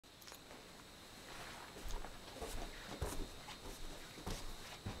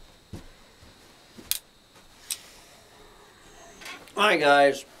Hi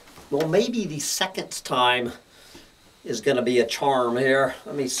guys. Well, maybe the second time is going to be a charm here.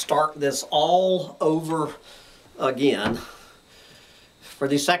 Let me start this all over again. For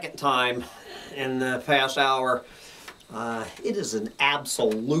the second time in the past hour, it is an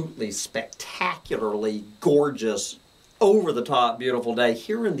absolutely spectacularly gorgeous, over-the-top beautiful day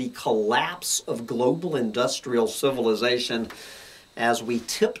here in the collapse of global industrial civilization as we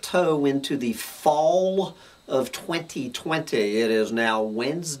tiptoe into the fall of 2020. It is now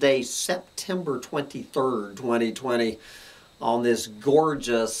Wednesday, September 23rd, 2020, on this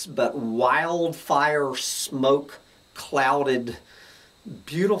gorgeous but wildfire smoke clouded,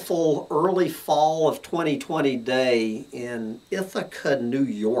 beautiful early fall of 2020 day in Ithaca, New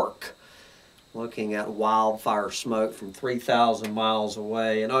York. Looking at wildfire smoke from 3,000 miles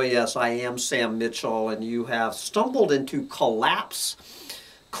away. And oh yes, I am Sam Mitchell, and you have stumbled into Collapse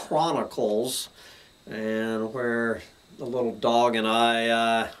Chronicles, and where the little dog and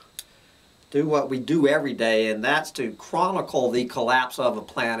I do what we do every day, and that's to chronicle the collapse of a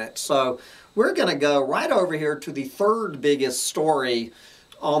planet. So we're going to go right over here to the third biggest story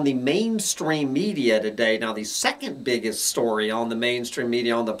on the mainstream media today. Now, the second biggest story on the mainstream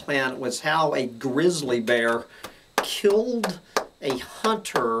media on the planet was how a grizzly bear killed a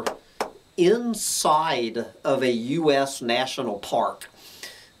hunter inside of a U.S. national park.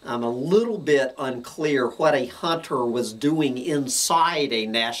 I'm a little bit unclear what a hunter was doing inside a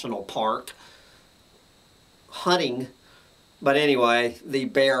national park hunting, but anyway, the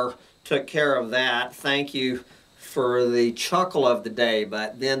bear took care of that. Thank you for the chuckle of the day.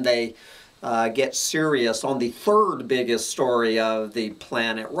 But then they get serious on the third biggest story of the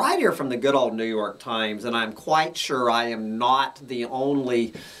planet, right here from the good old New York Times. And I'm quite sure I am not the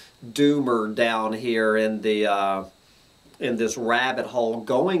only doomer down here in the in this rabbit hole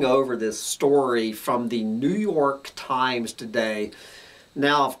going over this story from the New York Times today.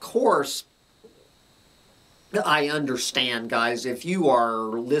 Now, of course, I understand, guys, if you are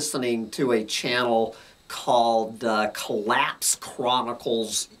listening to a channel called Collapse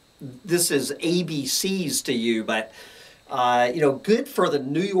Chronicles, this is ABCs to you, but you know, good for the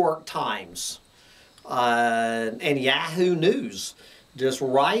New York Times and Yahoo News, just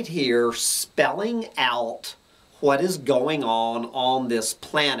right here spelling out what is going on this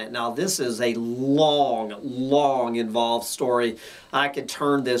planet. Now, this is a long involved story. I could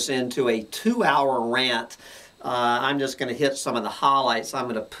turn this into a 2-hour rant. I'm just going to hit some of the highlights. I'm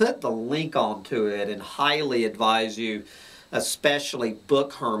going to put the link onto it and highly advise you, especially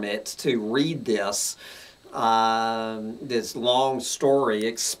book hermits, to read this long story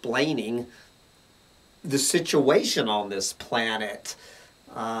explaining the situation on this planet.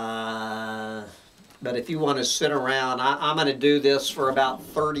 But if you want to sit around, I'm going to do this for about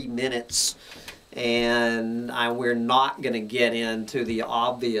 30 minutes, and we're not going to get into the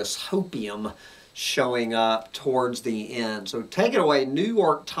obvious hopium showing up towards the end. So take it away, New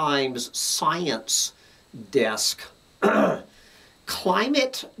York Times Science Desk.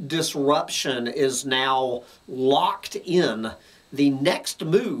 Climate disruption is now locked in. The next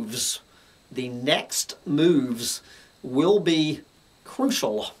moves will be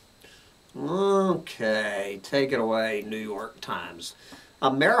crucial. Okay, take it away, New York Times.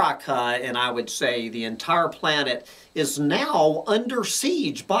 America, and I would say the entire planet, is now under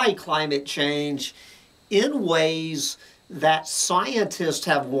siege by climate change in ways that scientists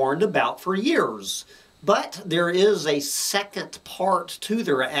have warned about for years. But there is a second part to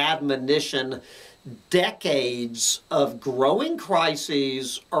their admonition. Decades of growing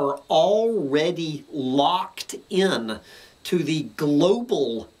crises are already locked in to the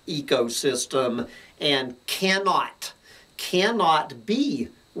global ecosystem and cannot be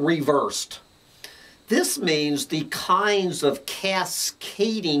reversed. This means the kinds of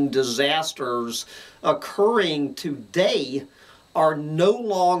cascading disasters occurring today are no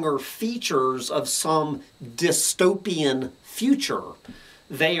longer features of some dystopian future.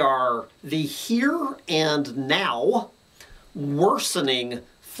 They are the here and now, worsening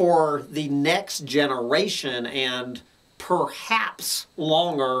for the next generation and perhaps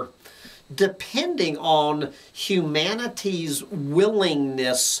longer, depending on humanity's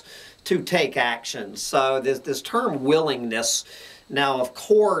willingness to take action. So this term willingness, now of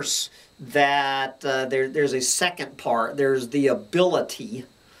course that there's a second part. There's the ability,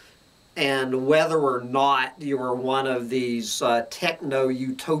 and whether or not you are one of these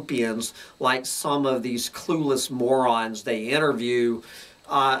techno-utopians like some of these clueless morons they interview,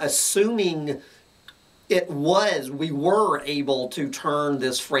 assuming we were able to turn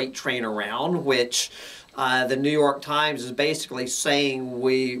this freight train around, which the New York Times is basically saying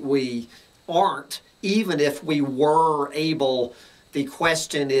we aren't, even if we were able The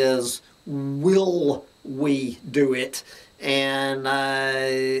question is, will we do it? And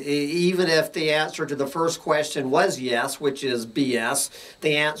even if the answer to the first question was yes, which is BS,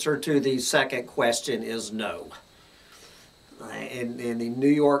 the answer to the second question is no. And the New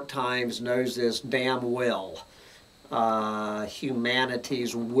York Times knows this damn well.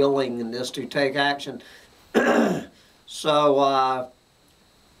 Humanity's willingness to take action. So,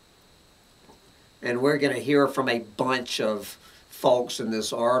 and we're going to hear from a bunch of folks in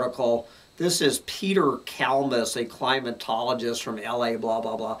this article. This is Peter Kalmus, a climatologist from LA, blah,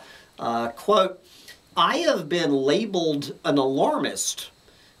 blah, blah. Quote, I have been labeled an alarmist,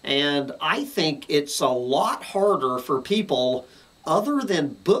 and I think it's a lot harder for people other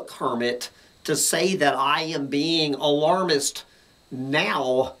than Book Hermit to say that I am being alarmist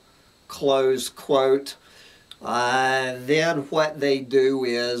now, close quote. Then what they do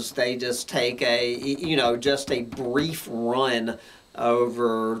is they just take just a brief run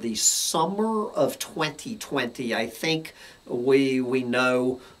over the summer of 2020. I think we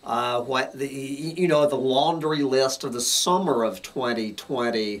know what the laundry list of the summer of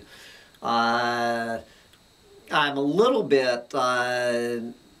 2020. I'm a little bit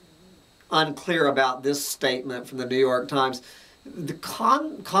unclear about this statement from the New York Times. The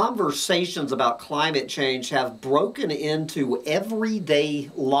conversations about climate change have broken into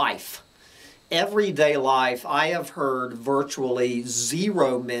everyday life. Everyday life. I have heard virtually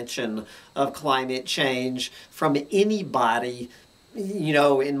zero mention of climate change from anybody,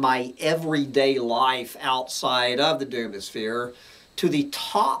 in my everyday life outside of the doomosphere. To the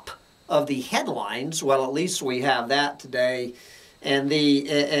top of the headlines, well, at least we have that today, and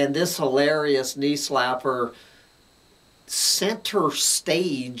this hilarious knee slapper center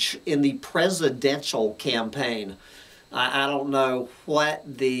stage in the presidential campaign. I don't know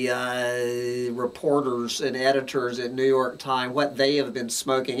what the reporters and editors at New York Times, what they have been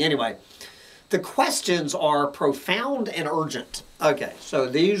smoking. Anyway, the questions are profound and urgent. Okay, so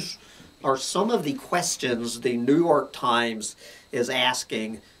these are some of the questions the New York Times is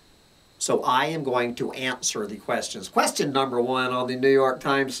asking. So I am going to answer the questions. Question number one on the New York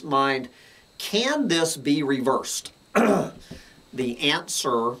Times mind, can this be reversed? The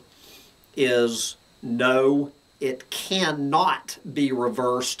answer is no, it cannot be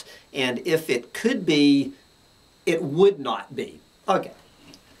reversed, and if it could be, it would not be. Okay.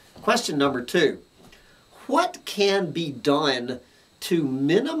 Question number two. What can be done to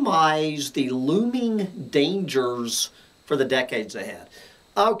minimize the looming dangers for the decades ahead?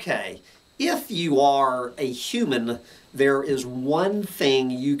 Okay, if you are a human, there is one thing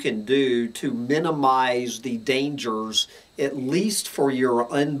you can do to minimize the dangers, at least for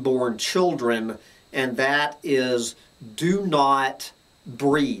your unborn children, and that is do not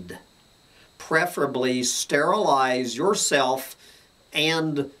breed. Preferably sterilize yourself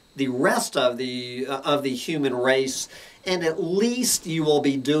and the rest of the human race, and at least you will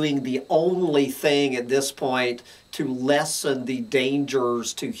be doing the only thing at this point to lessen the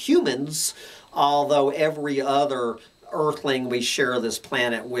dangers to humans, although every other earthling we share this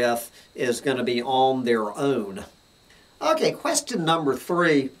planet with is going to be on their own. Okay, question number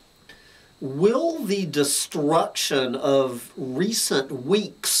three. Will the destruction of recent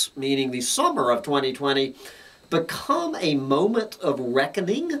weeks, meaning the summer of 2020, become a moment of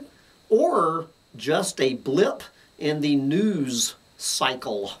reckoning or just a blip in the news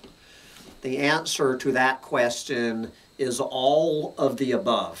cycle? The answer to that question is all of the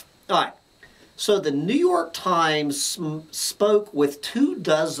above. All right, so the New York Times spoke with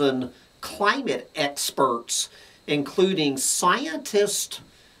 24 climate experts, including scientists,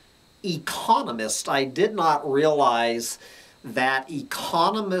 economists. I did not realize that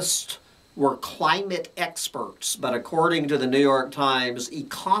economists were climate experts, but according to the New York Times,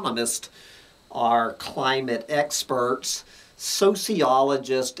 economists are climate experts,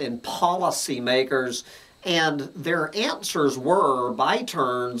 sociologists, and policymakers, and their answers were, by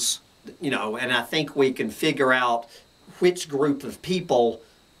turns, and I think we can figure out which group of people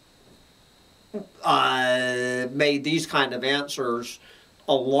made these kind of answers: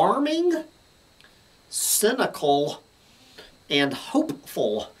 alarming, cynical, and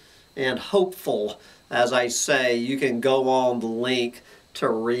hopeful. And hopeful, as I say, you can go on the link to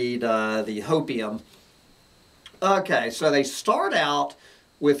read the hopium. Okay, so they start out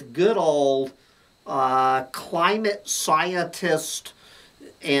with good old climate scientist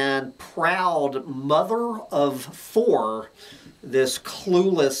and proud mother of four, this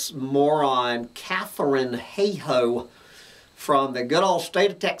clueless moron, Catherine Hayhoe, from the good old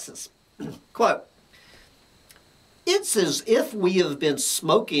state of Texas. Quote, "It's as if we have been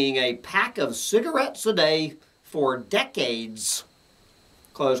smoking a pack of cigarettes a day for decades.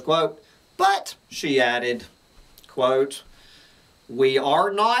 close quote. But, she added, quote, we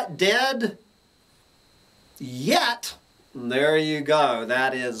are not dead yet. And there you go.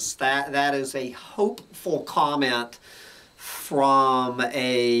 That is a hopeful comment from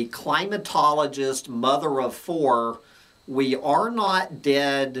a climatologist, mother of four. We are not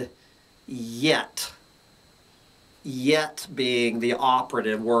dead yet. Yet being the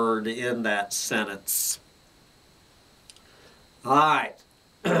operative word in that sentence. All right.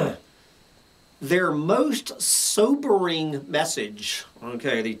 Their most sobering message,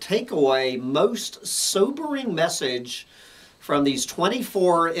 okay, the takeaway, most sobering message from these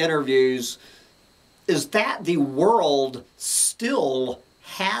 24 interviews is that the world still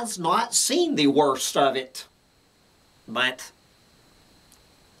has not seen the worst of it. But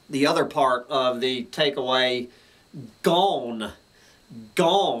the other part of the takeaway, gone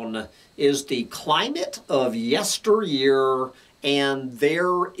is the climate of yesteryear, and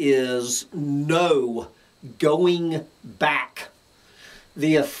there is no going back.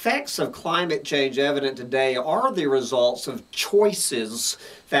 The effects of climate change evident today are the results of choices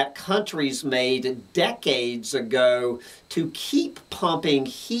that countries made decades ago to keep pumping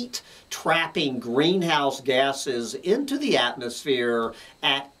heat-trapping greenhouse gases into the atmosphere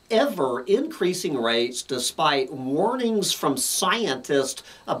at ever-increasing rates despite warnings from scientists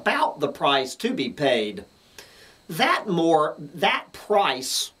about the price to be paid. That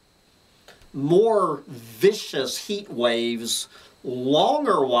price, more vicious heat waves,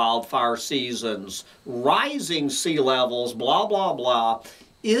 longer wildfire seasons, rising sea levels, blah, blah, blah,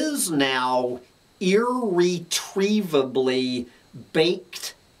 is now irretrievably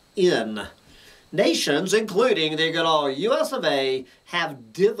baked in. Nations, including the good old US of A,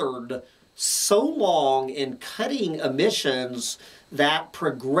 have dithered so long in cutting emissions that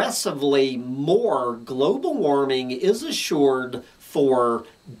progressively more global warming is assured for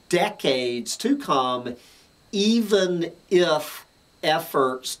decades to come, even if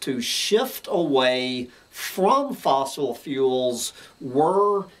efforts to shift away from fossil fuels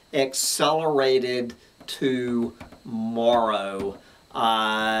were accelerated tomorrow.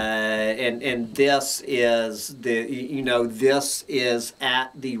 And this is this is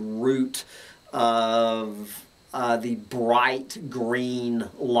at the root of the bright green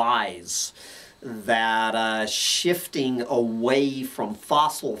lies that shifting away from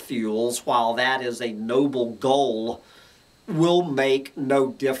fossil fuels, while that is a noble goal, will make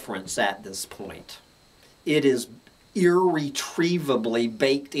no difference at this point. It is irretrievably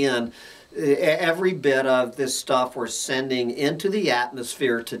baked in. Every bit of this stuff we're sending into the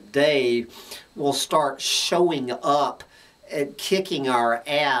atmosphere today will start showing up and kicking our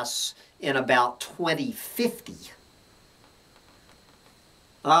ass in about 2050.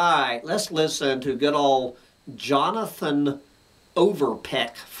 All right, let's listen to good old Jonathan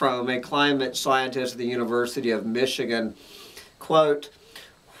Overpeck, from a climate scientist at the University of Michigan. Quote,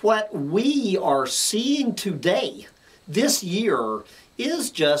 what we are seeing today, this year,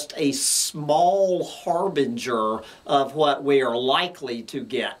 is just a small harbinger of what we are likely to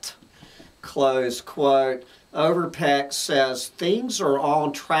get. Close quote. Overpeck says things are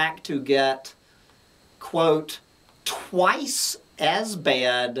on track to get, quote, twice as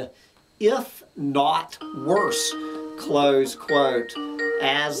bad, if not worse, close quote,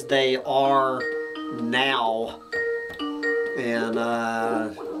 as they are now. And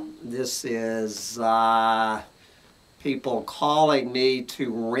this is people calling me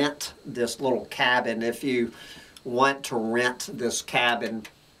to rent this little cabin. If you want to rent this cabin,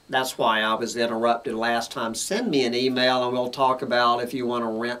 that's why I was interrupted last time. Send me an email and we'll talk about if you want to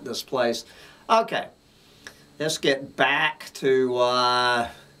rent this place. Okay, let's get back to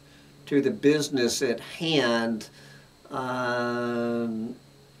the business at hand.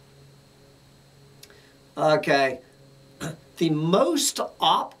 Okay, the most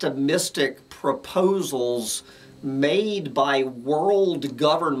optimistic proposals made by world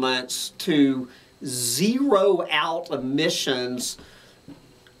governments to zero out emissions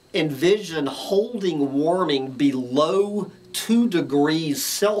envision holding warming below 2 degrees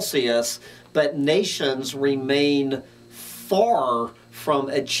Celsius, but nations remain far from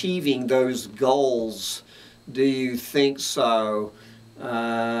achieving those goals. Do you think so?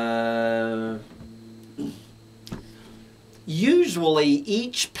 Usually,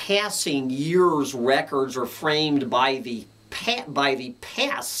 each passing year's records are framed by the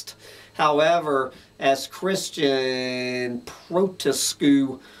past. However, as Christian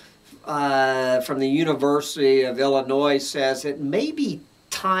Protescu from the University of Illinois says, it may be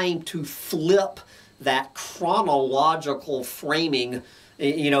time to flip that chronological framing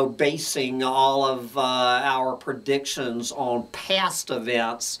basing all of our predictions on past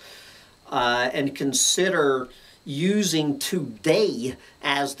events, and consider using today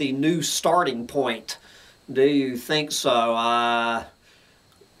as the new starting point. Do you think so?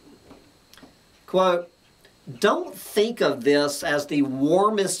 Quote, "Don't think of this as the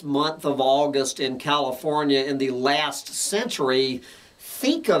warmest month of August in California in the last century.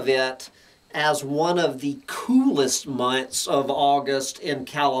 Think of it as one of the coolest months of August in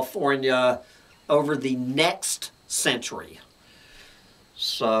California over the next century."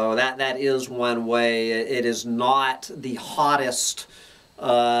 So that is one way. It is not the hottest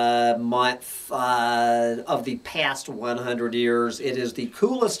month of the past 100 years. It is the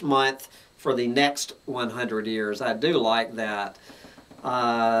coolest month for the next 100 years. I do like that.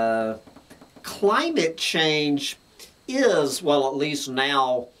 Climate change is, well, at least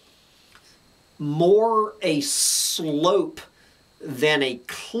now, more a slope than a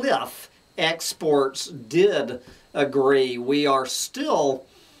cliff. Experts did agree. We are still,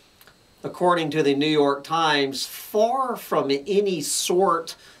 according to the New York Times, far from any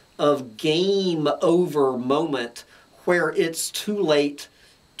sort of game over moment where it's too late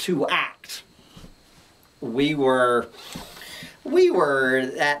to act. We were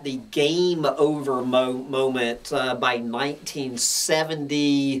at the game over moment by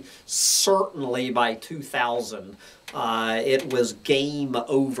 1970, certainly by 2000. It was game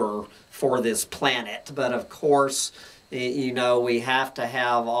over for this planet. But of course, we have to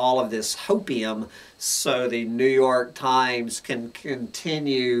have all of this hopium so the New York Times can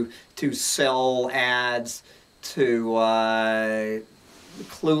continue to sell ads to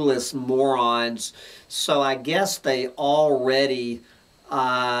clueless morons. So I guess they already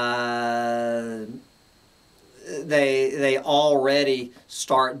they already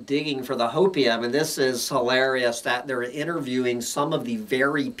start digging for the hopium. And this is hilarious that they're interviewing some of the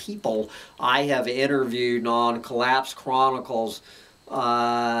very people I have interviewed on Collapse Chronicles,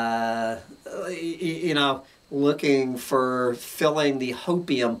 looking for filling the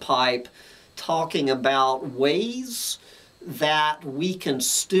hopium pipe, talking about ways that we can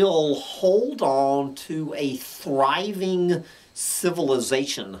still hold on to a thriving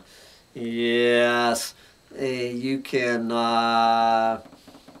civilization. Yes, you can, but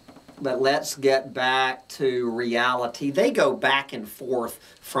let's get back to reality. They go back and forth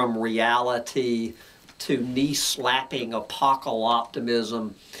from reality to knee-slapping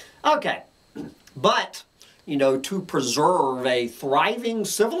apocalyptimism. Okay, but to preserve a thriving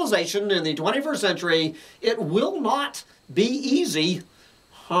civilization in the 21st century, it will not be easy,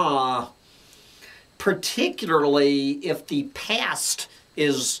 particularly if the past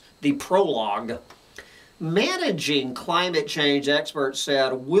is the prologue. Managing climate change, experts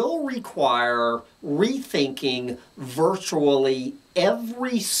said, will require rethinking virtually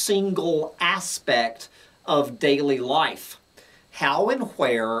every single aspect of daily life. How and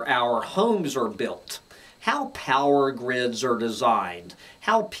where our homes are built, how power grids are designed,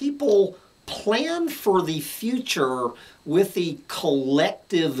 how people plan for the future with the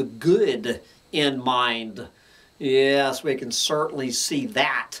collective good in mind. Yes, we can certainly see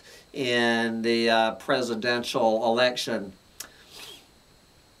that in the presidential election.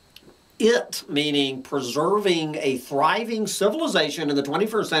 It, meaning preserving a thriving civilization in the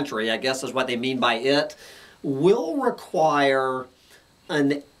 21st century, I guess is what they mean by it, will require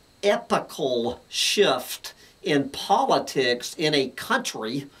an epochal shift in politics in a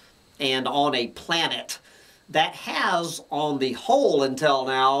country and on a planet that has, on the whole until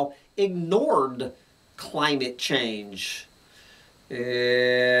now, ignored climate change.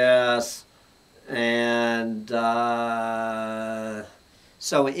 Yes, and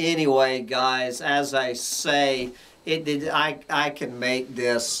so anyway, guys, as I say, I can make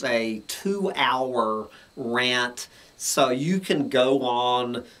this a 2-hour rant, so you can go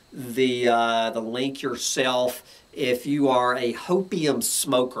on the link yourself if you are a hopium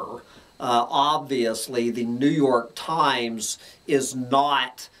smoker. Obviously, the New York Times is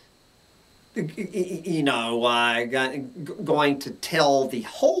not, going to tell the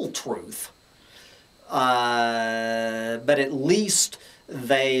whole truth, but at least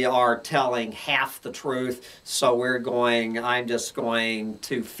they are telling half the truth. So I'm just going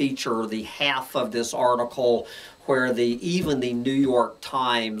to feature the half of this article where even the New York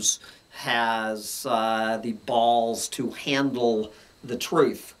Times has the balls to handle the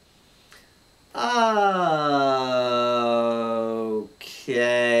truth.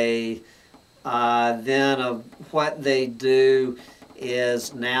 Okay. Then what they do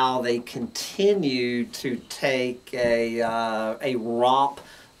is now they continue to take a romp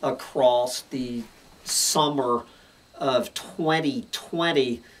across the summer of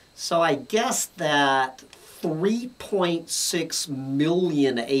 2020. So I guess that 3.6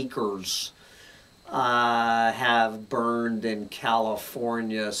 million acres have burned in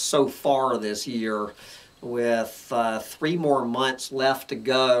California so far this year, with 3 more months left to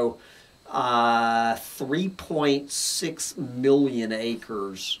go. 3.6 million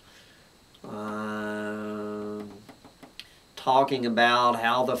acres. Talking about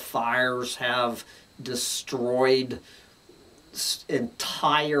how the fires have destroyed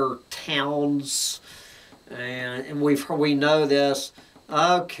entire towns, and we know this.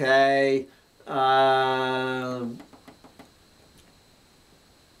 Okay.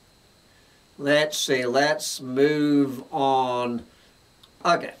 Let's see, let's move on.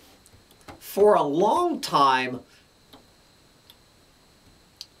 Okay. For a long time,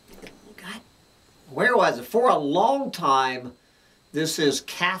 where was it? For a long time, this is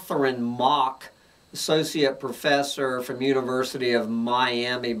Catherine Mock, associate professor from University of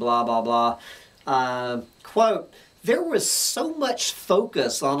Miami, blah, blah, blah. Quote, there was so much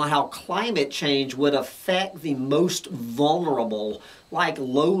focus on how climate change would affect the most vulnerable, like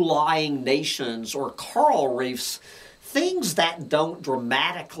low-lying nations or coral reefs, things that don't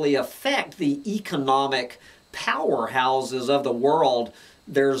dramatically affect the economic powerhouses of the world.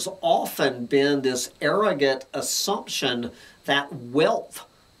 There's often been this arrogant assumption that wealth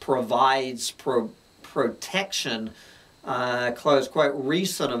provides protection. Close quote.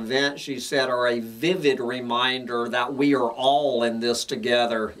 Recent events, she said, are a vivid reminder that we are all in this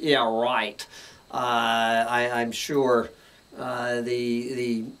together. Yeah, right. I'm sure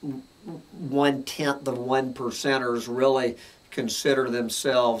the 1/10 of 1%ers really consider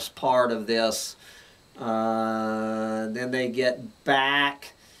themselves part of this. Then they get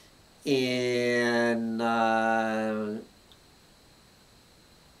back in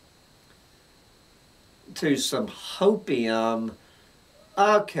to some hopium.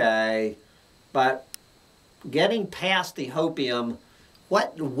 Okay, but getting past the hopium,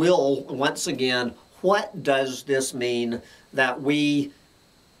 what does this mean that we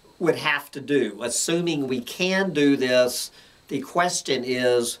would have to do? Assuming we can do this, the question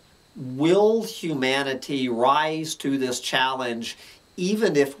is, will humanity rise to this challenge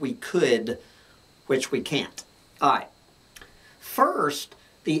even if we could, which we can't? All right. First,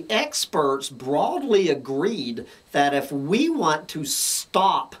 the experts broadly agreed that if we want to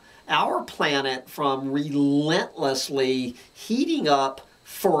stop our planet from relentlessly heating up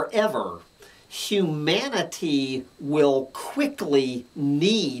forever, humanity will quickly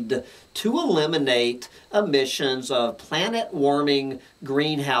need to eliminate emissions of planet-warming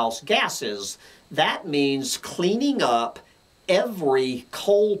greenhouse gases. That means cleaning up every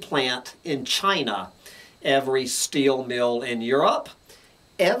coal plant in China, every steel mill in Europe,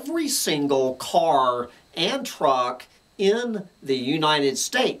 every single car and truck in the United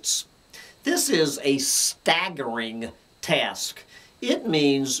States. This is a staggering task. It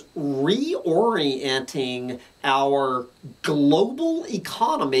means reorienting our global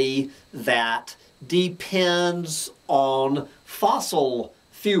economy that depends on fossil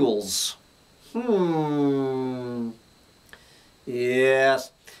fuels.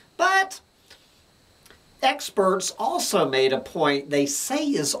 Yes, but experts also made a point they say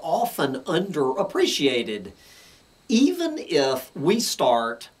is often underappreciated. Even if we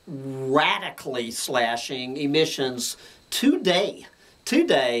start radically slashing emissions today,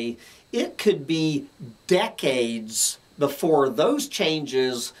 it could be decades before those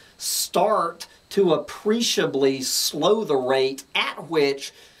changes start to appreciably slow the rate at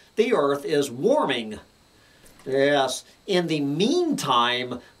which the Earth is warming. Yes, in the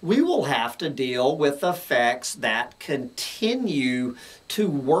meantime, we will have to deal with effects that continue to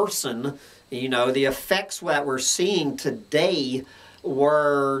worsen. You know, the effects that we're seeing today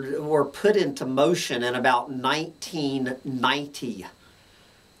were put into motion in about 1990.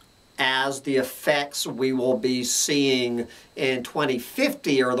 As the effects we will be seeing in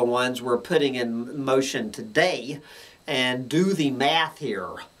 2050 are the ones we're putting in motion today. And do the math here.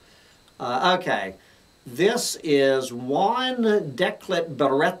 Okay. This is Juan Declet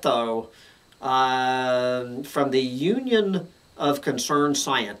Barreto from the Union of Concerned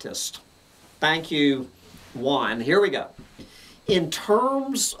Scientists. Thank you, Juan. Here we go. In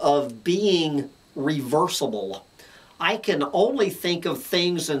terms of being reversible, I can only think of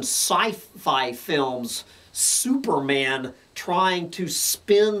things in sci-fi films, Superman trying to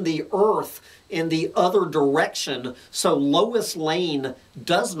spin the Earth in the other direction so Lois Lane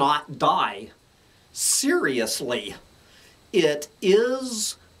does not die. Seriously, it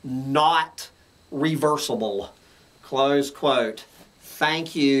is not reversible. Close quote.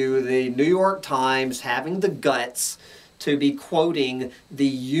 thank you. The New York Times having the guts to be quoting the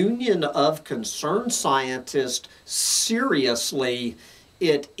Union of Concerned Scientists seriously.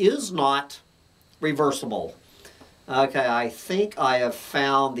 It is not reversible. Okay, I think I have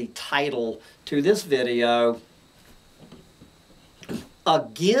found the title to this video.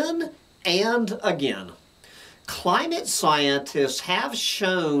 Again and again, climate scientists have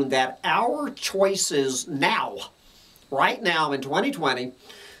shown that our choices now, right now in 2020,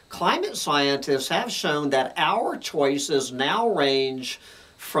 climate scientists have shown that our choices now range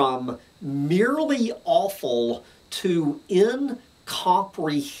from merely awful to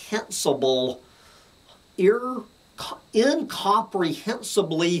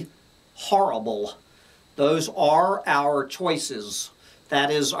incomprehensibly horrible. Those are our choices.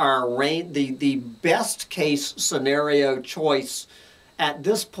 That is our the best case scenario choice at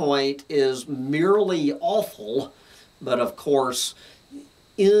this point is merely awful, but of course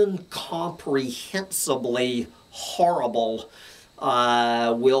incomprehensibly horrible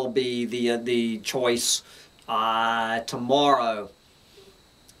will be the choice tomorrow.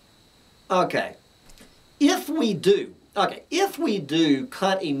 Okay, if we do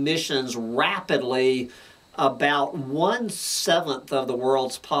cut emissions rapidly, about 1/7 of the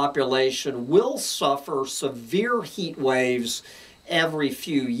world's population will suffer severe heat waves every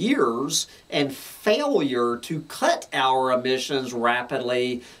few years, and failure to cut our emissions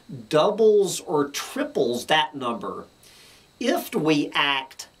rapidly doubles or triples that number. If we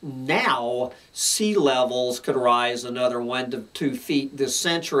act now, sea levels could rise another 1 to 2 feet this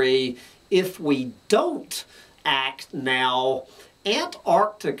century. If we don't act now,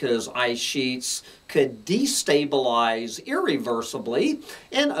 Antarctica's ice sheets could destabilize irreversibly,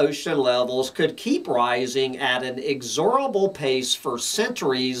 and ocean levels could keep rising at an inexorable pace for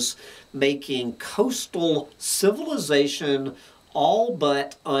centuries, making coastal civilization all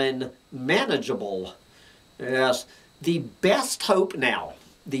but unmanageable. Yes, the best hope now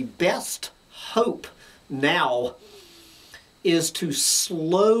is to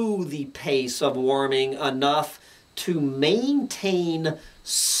slow the pace of warming enough to maintain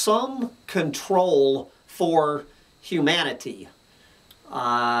some control for humanity.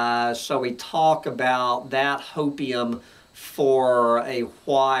 So we talk about that hopium for a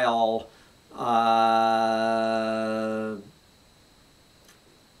while.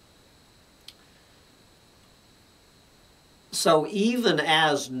 So even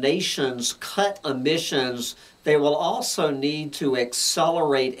as nations cut emissions, they will also need to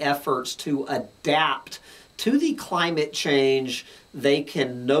accelerate efforts to adapt to the climate change they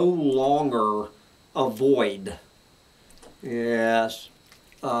can no longer avoid. Yes.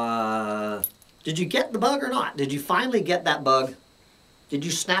 Did you get the bug or not? Did you finally get that bug? Did you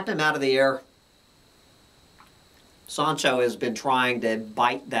snap him out of the air? Sancho has been trying to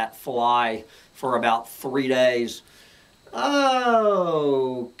bite that fly for about 3 days.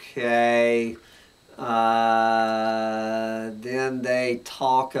 Okay. Then they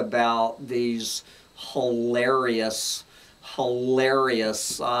talk about these hilarious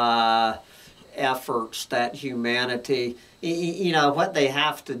efforts that humanity, you know, what they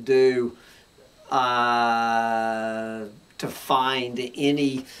have to do to find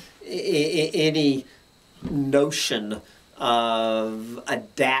any notion of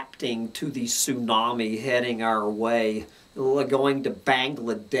adapting to the tsunami heading our way. Going to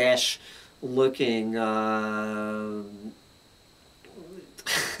Bangladesh looking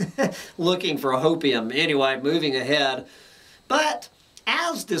looking for hopium. Anyway, moving ahead. But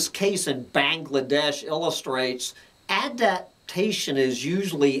as this case in Bangladesh illustrates, adaptation is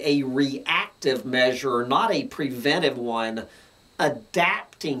usually a reactive measure, not a preventive one.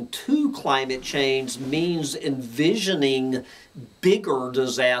 Adapting to climate change means envisioning bigger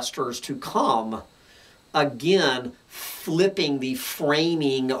disasters to come. Again, flipping the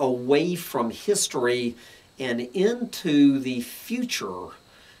framing away from history and into the future.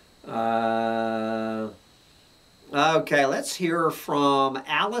 Okay, let's hear from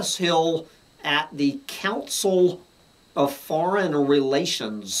Alice Hill at the Council of Foreign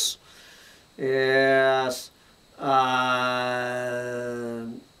Relations. Yes.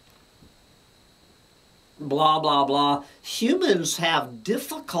 Blah, blah, blah. Humans have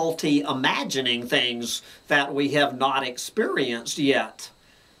difficulty imagining things that we have not experienced yet.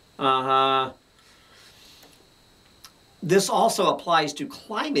 This also applies to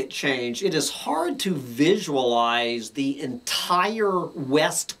climate change. It is hard to visualize the entire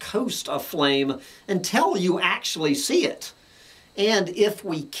West Coast aflame until you actually see it. And if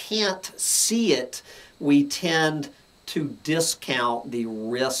we can't see it, we tend to discount the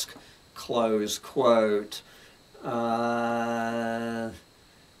risk, close quote.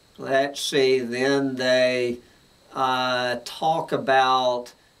 Let's see, then they talk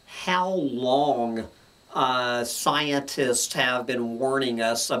about how long scientists have been warning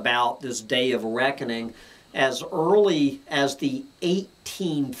us about this day of reckoning. As early as the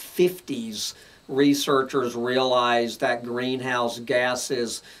 1850s, researchers realized that greenhouse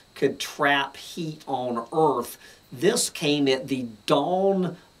gases could trap heat on Earth. This came at the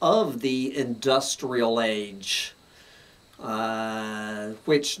dawn of the industrial age,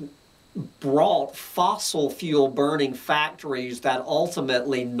 which brought fossil fuel burning factories that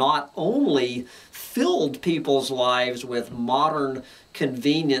ultimately not only filled people's lives with modern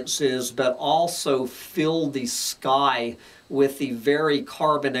conveniences, but also filled the sky with the very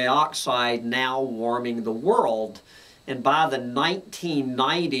carbon dioxide now warming the world. And by the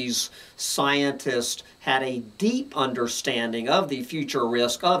 1990s, scientists had a deep understanding of the future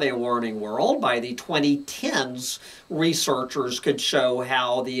risk of a warming world. By the 2010s, researchers could show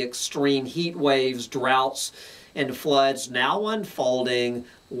how the extreme heat waves, droughts, and floods now unfolding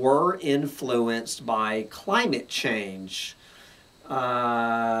were influenced by climate change.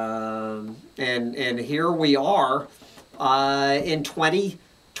 And here we are in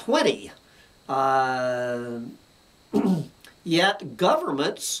 2020. Yet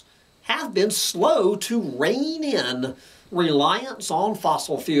governments have been slow to rein in reliance on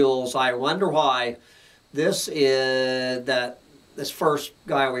fossil fuels. I wonder why. This first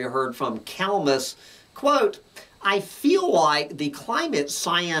guy we heard from, Kalmus, quote, "I feel like the climate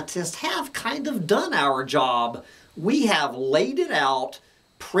scientists have kind of done our job. We have laid it out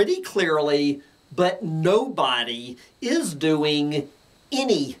pretty clearly, but nobody is doing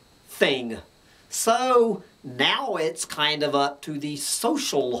anything. So now it's kind of up to the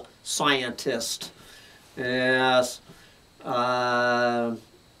social scientist." Yes.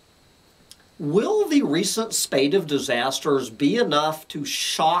 Will the recent spate of disasters be enough to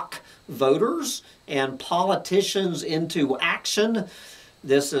shock voters and politicians into action?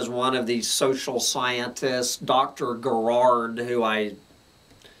 This is one of these social scientists, Dr. Gerard, who I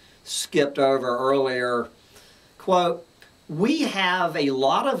skipped over earlier. Quote, "We have a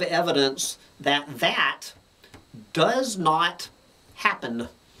lot of evidence that does not happen."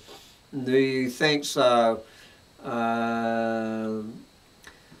 Do you think so?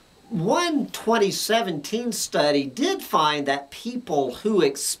 One 2017 study did find that people who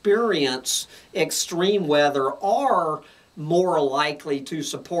experience extreme weather are more likely to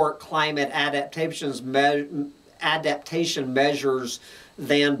support climate adaptation measures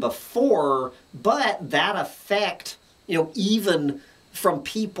than before, but that effect, even from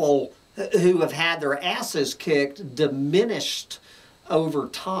people who have had their asses kicked, diminished over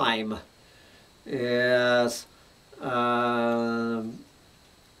time. Yes.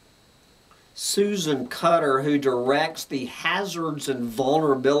 Susan Cutter, who directs the Hazards and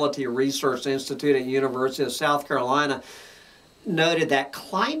Vulnerability Research Institute at the University of South Carolina, noted that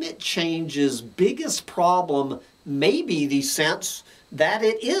climate change's biggest problem may be the sense that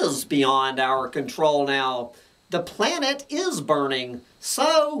it is beyond our control now. The planet is burning,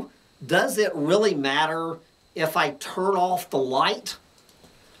 so does it really matter if I turn off the light?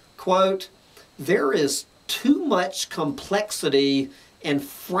 Quote, "There is too much complexity and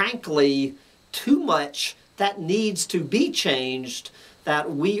frankly too much that needs to be changed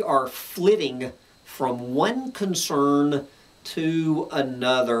that we are flitting from one concern to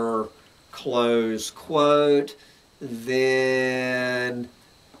another," close quote. Then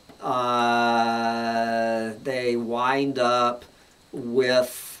they wind up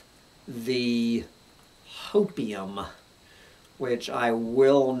with the hopium, which I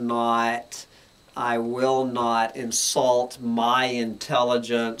will not insult my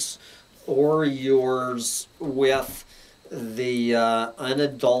intelligence or yours with the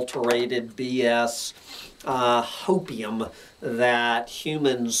unadulterated BS hopium that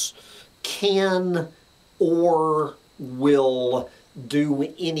humans can or will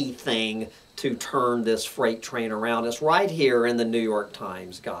do anything to turn this freight train around. It's right here in the New York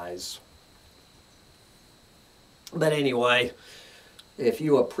Times, guys. But anyway, if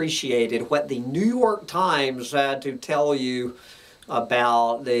you appreciated what the New York Times had to tell you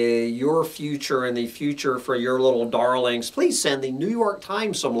about your future and the future for your little darlings, please send the New York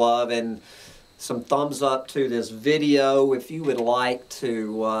Times some love and some thumbs up to this video. If you would like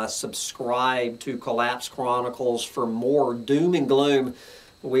to subscribe to Collapse Chronicles for more doom and gloom,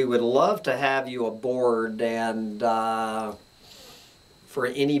 we would love to have you aboard. And for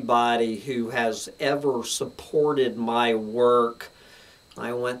anybody who has ever supported my work,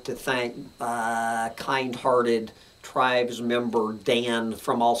 I want to thank kind-hearted Tribes member Dan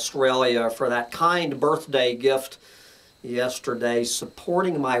from Australia for that kind birthday gift yesterday,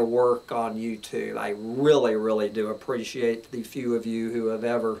 supporting my work on YouTube. I really, really do appreciate the few of you who have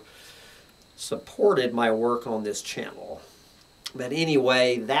ever supported my work on this channel. But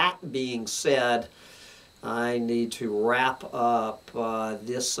anyway, that being said, I need to wrap up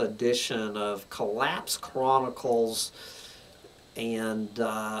this edition of Collapse Chronicles, and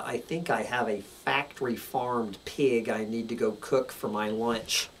I think I have a factory farmed pig I need to go cook for my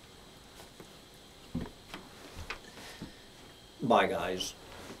lunch. Bye, guys.